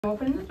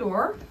Open the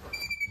door,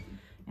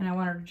 and I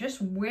want her to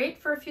just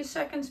wait for a few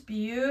seconds.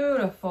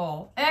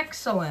 Beautiful.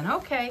 Excellent.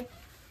 Okay.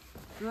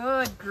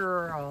 Good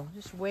girl.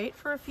 Just wait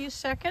for a few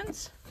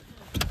seconds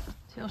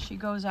till she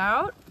goes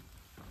out.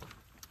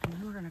 And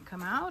then we're going to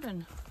come out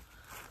and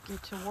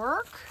get to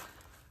work.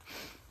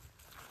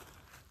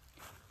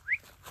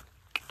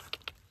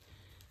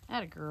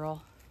 Atta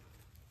girl.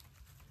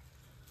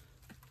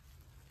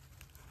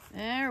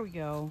 There we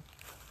go.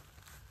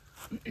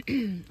 All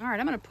right,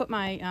 I'm going to put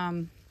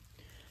my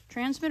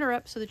transmitter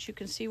up so that you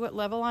can see what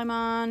level I'm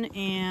on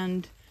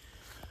and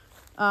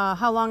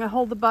how long I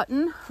hold the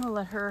button. I'll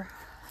let her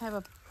have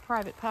a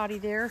private potty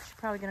there. She's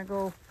probably going to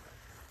go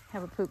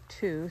have a poop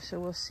too, so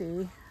we'll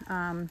see.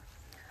 I'll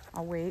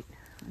wait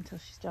until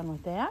she's done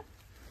with that.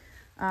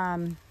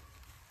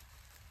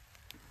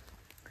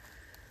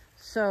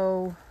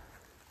 So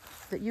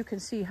that you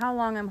can see how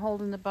long I'm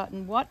holding the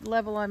button, what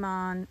level I'm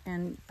on,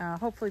 and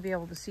hopefully be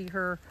able to see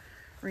her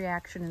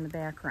reaction in the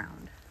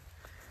background.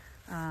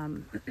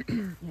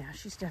 Yeah,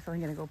 she's definitely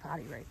going to go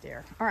potty right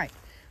there. All right,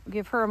 we'll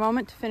give her a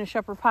moment to finish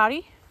up her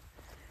potty,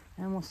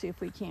 and we'll see if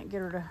we can't get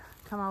her to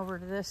come over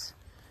to this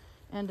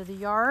end of the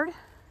yard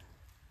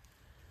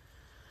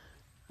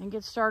and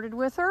get started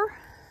with her.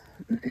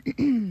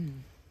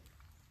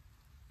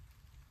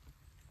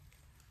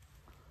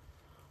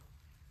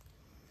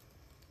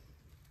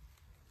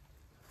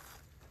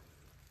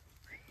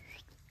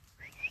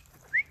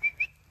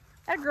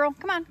 That girl,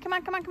 come on, come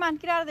on, come on, come on,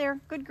 get out of there.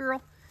 Good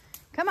girl.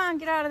 Come on,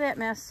 get out of that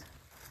mess.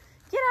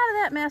 Get out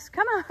of that mess.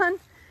 Come on.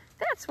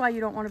 That's why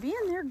you don't want to be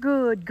in there.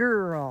 Good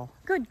girl.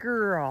 Good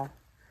girl.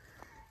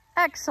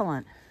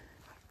 Excellent.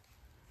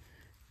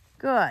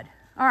 Good.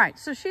 All right,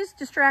 so she's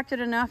distracted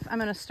enough. I'm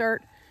going to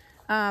start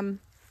talking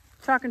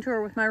to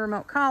her with my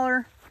remote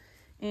collar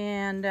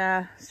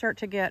and start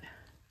to get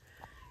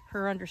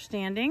her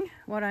understanding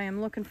what I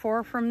am looking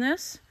for from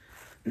this.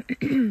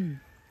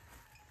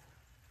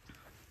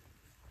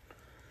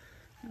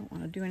 I don't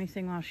want to do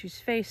anything while she's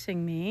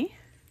facing me,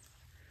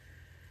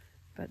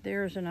 but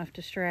there's enough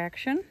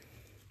distraction.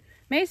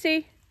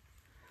 Maisey,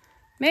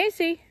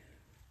 Maisey,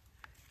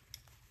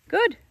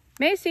 good,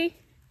 Maisey.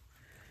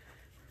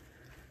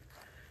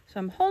 So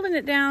I'm holding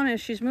it down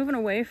as she's moving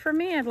away from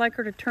me. I'd like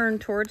her to turn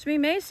towards me.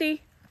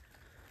 Maisey,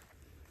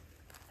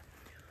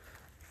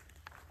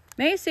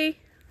 Maisey.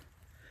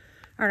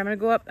 All right, I'm going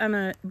to go up. I'm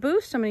going to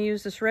boost. I'm going to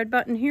use this red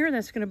button here.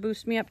 That's going to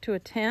boost me up to a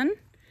 10.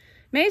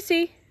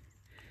 Maisey.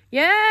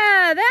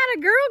 Yeah, that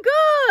a girl.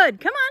 Good.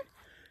 Come on.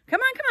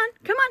 Come on, come on,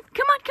 come on,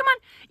 come on, come on.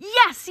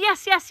 Yes,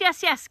 yes, yes,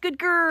 yes, yes. Good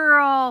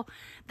girl.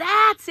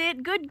 That's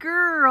it. Good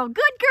girl.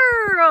 Good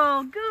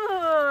girl.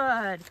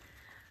 Good.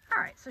 All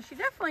right, so she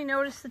definitely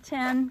noticed the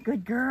 10.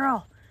 Good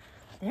girl.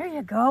 There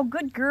you go.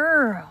 Good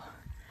girl.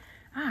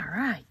 All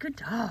right. Good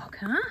dog,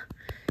 huh?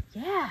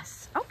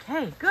 Yes.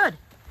 Okay, good.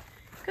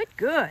 Good,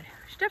 good.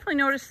 She definitely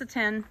noticed the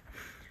 10.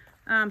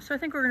 So I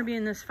think we're going to be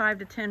in this 5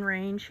 to 10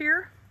 range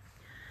here.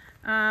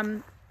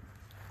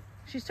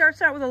 She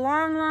starts out with a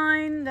long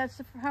line.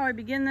 That's how I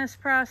begin this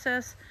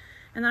process.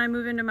 And then I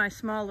move into my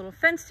small little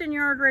fenced-in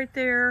yard right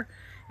there.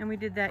 And we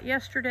did that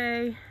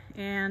yesterday.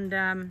 And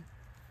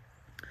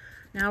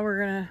now we're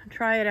going to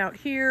try it out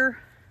here.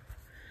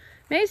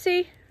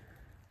 Maisey.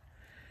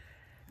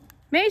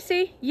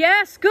 Maisey.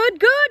 Yes. Good,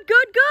 good,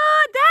 good,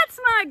 good. That's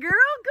my girl.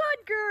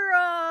 Good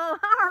girl.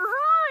 All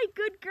right.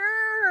 Good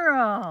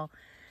girl.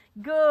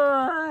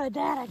 Good.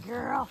 That a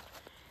girl.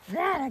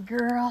 That a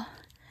girl.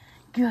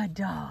 Good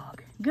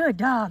dog. Good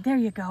dog. There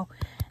you go.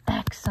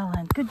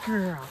 Excellent. Good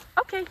girl.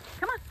 Okay,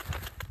 come on.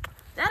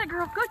 That a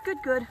girl. Good, good,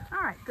 good.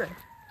 All right, good.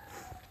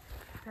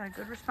 Got a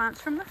good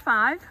response from the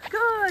 5.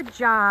 Good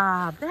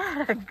job.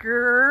 That a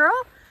girl.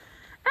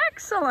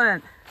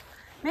 Excellent.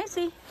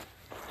 Maisey,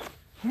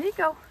 here you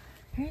go.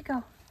 Here you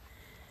go.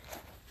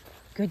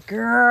 Good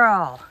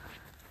girl.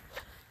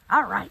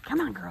 All right, come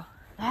on, girl.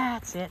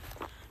 That's it.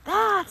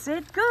 That's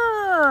it.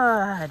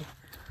 Good.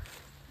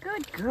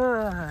 Good,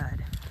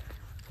 good.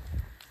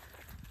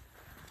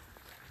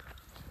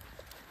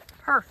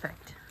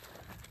 Perfect.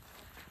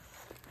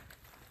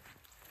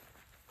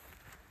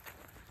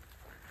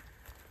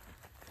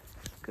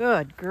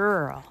 Good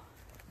girl.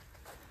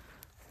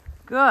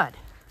 Good.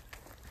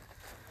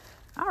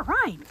 All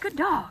right, good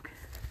dog.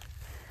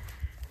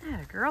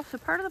 Atta girl. So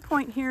part of the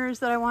point here is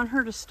that I want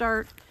her to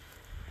start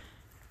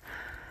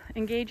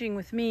engaging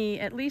with me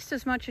at least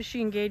as much as she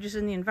engages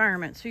in the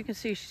environment. So you can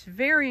see she's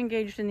very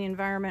engaged in the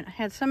environment. I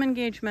had some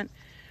engagement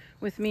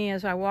with me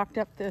as I walked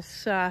up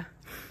this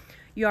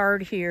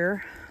yard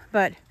here.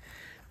 But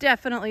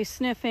definitely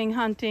sniffing,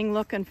 hunting,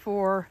 looking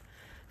for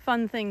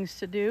fun things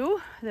to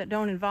do that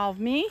don't involve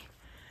me.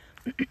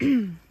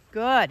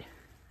 Good.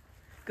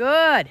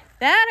 Good.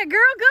 That a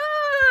girl.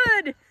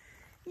 Good.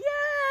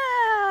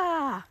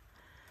 Yeah.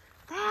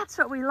 That's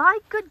what we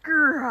like. Good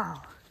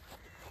girl.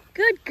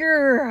 Good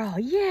girl.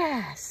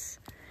 Yes.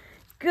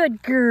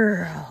 Good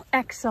girl.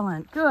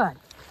 Excellent. Good.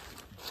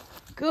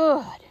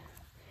 Good.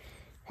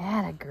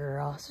 That a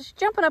girl. So she's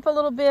jumping up a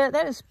little bit.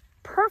 That is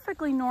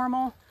perfectly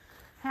normal.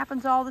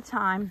 Happens all the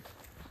time.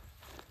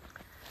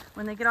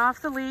 when they get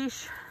off the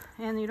leash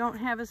and you don't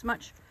have as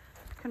much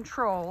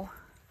control,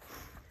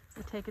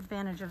 I take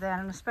advantage of that,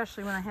 and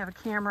especially when I have a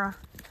camera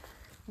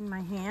in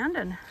my hand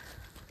and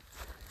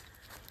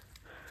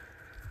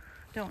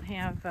don't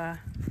have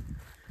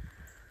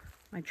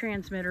my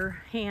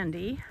transmitter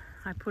handy.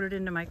 I put it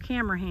into my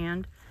camera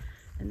hand,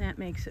 and that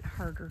makes it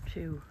harder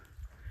to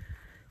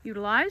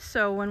utilize.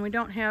 So when we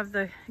don't have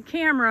the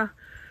camera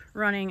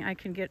running, I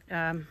can get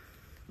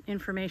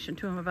information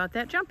to him about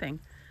that jumping.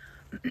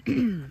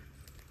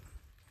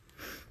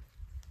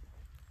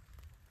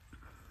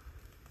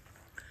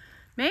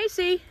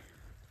 Maisey.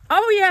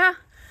 Oh yeah.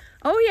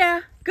 Oh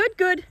yeah. Good,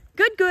 good,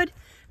 good, good.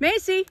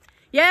 Maisey.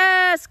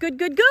 Yes. Good,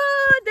 good,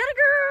 good. That a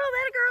girl.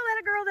 That a girl. That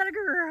a girl. That a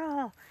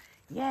girl.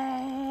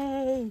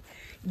 Yay.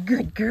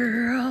 Good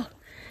girl.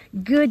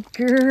 Good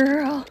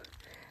girl.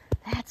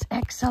 That's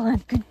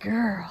excellent. Good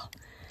girl.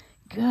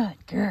 Good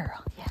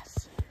girl.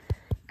 Yes.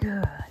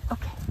 Good.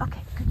 Okay.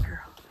 Okay. Good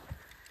girl.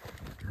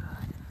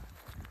 Good.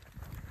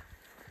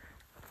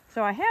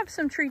 So I have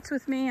some treats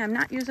with me. I'm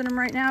not using them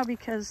right now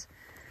because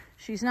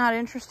she's not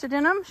interested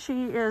in them.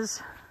 She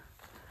is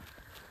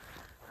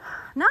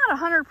not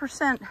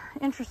 100%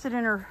 interested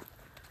in her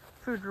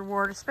food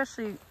reward,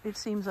 especially it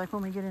seems like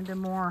when we get into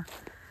more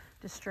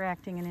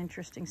distracting and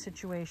interesting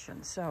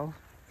situations. So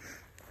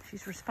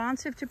she's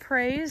responsive to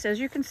praise, as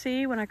you can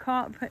see when I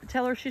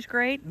tell her she's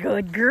great.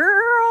 Good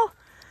girl.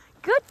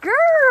 Good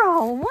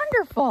girl.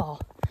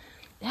 Wonderful.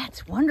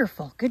 That's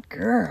wonderful. Good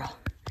girl.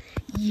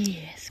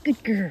 Yes,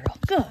 good girl.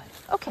 Good.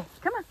 Okay,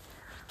 come on.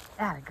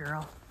 Atta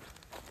girl.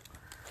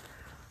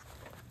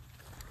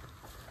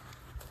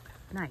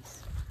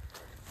 Nice.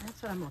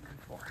 That's what I'm looking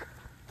for.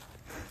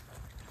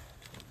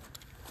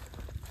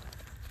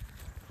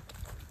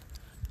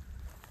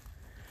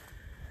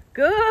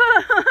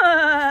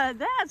 Good.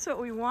 That's what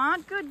we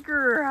want. Good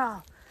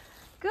girl.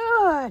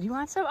 Good. You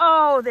want some?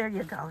 Oh, there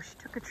you go. She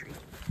took a treat.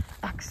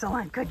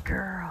 Excellent. Good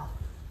girl.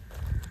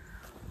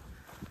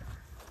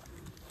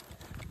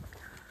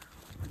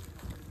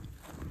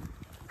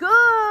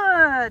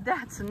 Good.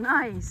 That's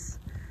nice.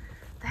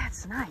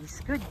 That's nice.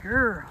 Good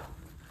girl.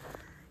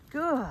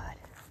 Good.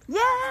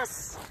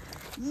 Yes.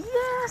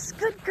 Yes.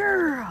 Good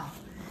girl.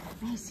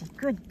 Maisey,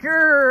 good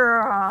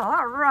girl.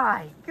 All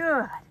right.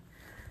 Good.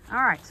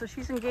 All right. So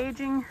she's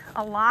engaging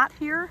a lot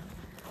here.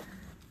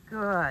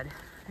 Good.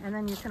 And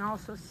then you can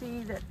also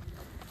see that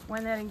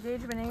when that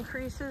engagement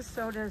increases,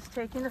 so does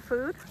taking the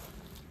food.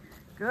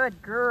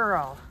 Good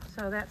girl.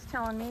 So that's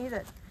telling me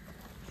that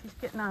she's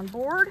getting on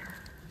board.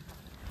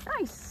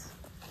 Nice.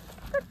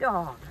 Good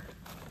dog.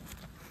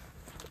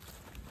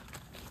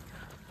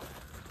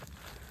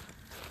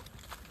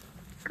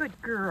 Good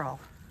girl.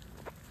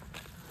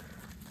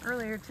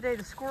 Earlier today,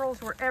 the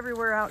squirrels were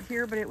everywhere out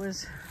here, but it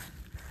was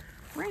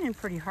raining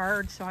pretty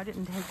hard, so I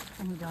didn't take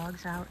any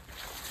dogs out.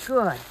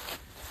 Good.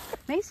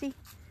 Maisey.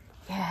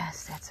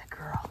 Yes, that's a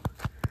girl.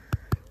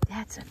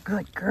 That's a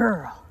good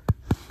girl.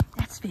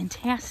 That's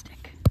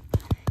fantastic.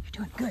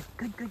 You're doing good,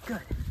 good, good,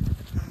 good.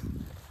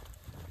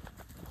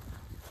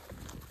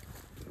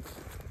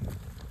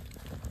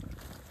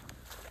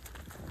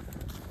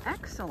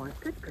 Excellent.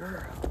 Good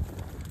girl.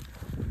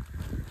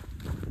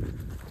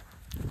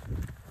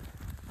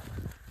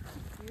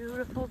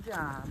 Beautiful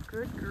job.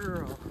 Good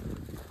girl.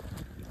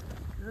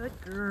 Good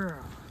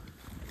girl.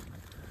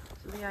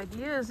 So the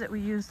idea is that we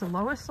use the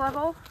lowest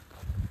level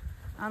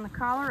on the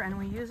collar and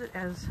we use it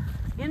as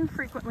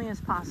infrequently as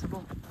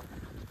possible.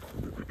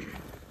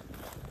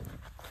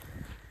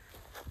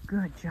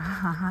 Good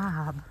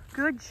job.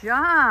 Good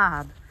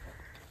job.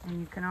 And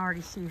you can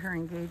already see her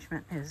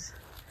engagement is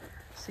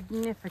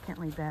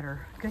significantly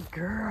better. Good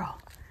girl.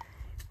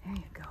 There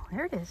you go.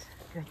 There it is.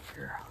 Good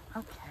girl.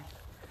 Okay.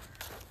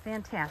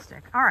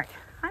 Fantastic. All right.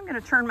 I'm going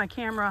to turn my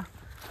camera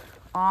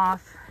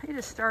off. It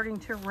is starting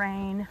to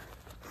rain.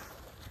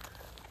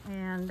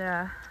 And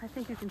I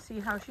think you can see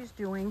how she's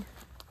doing.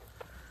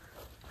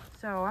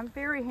 So I'm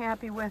very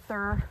happy with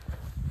her.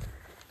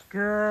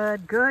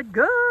 Good, good,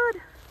 good.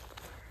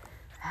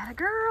 Atta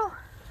girl.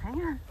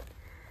 Hang on.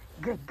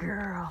 Good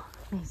girl.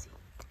 Maisey.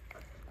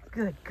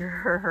 Good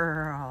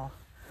girl.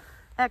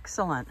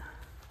 Excellent.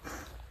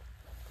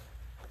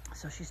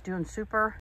 So she's doing super.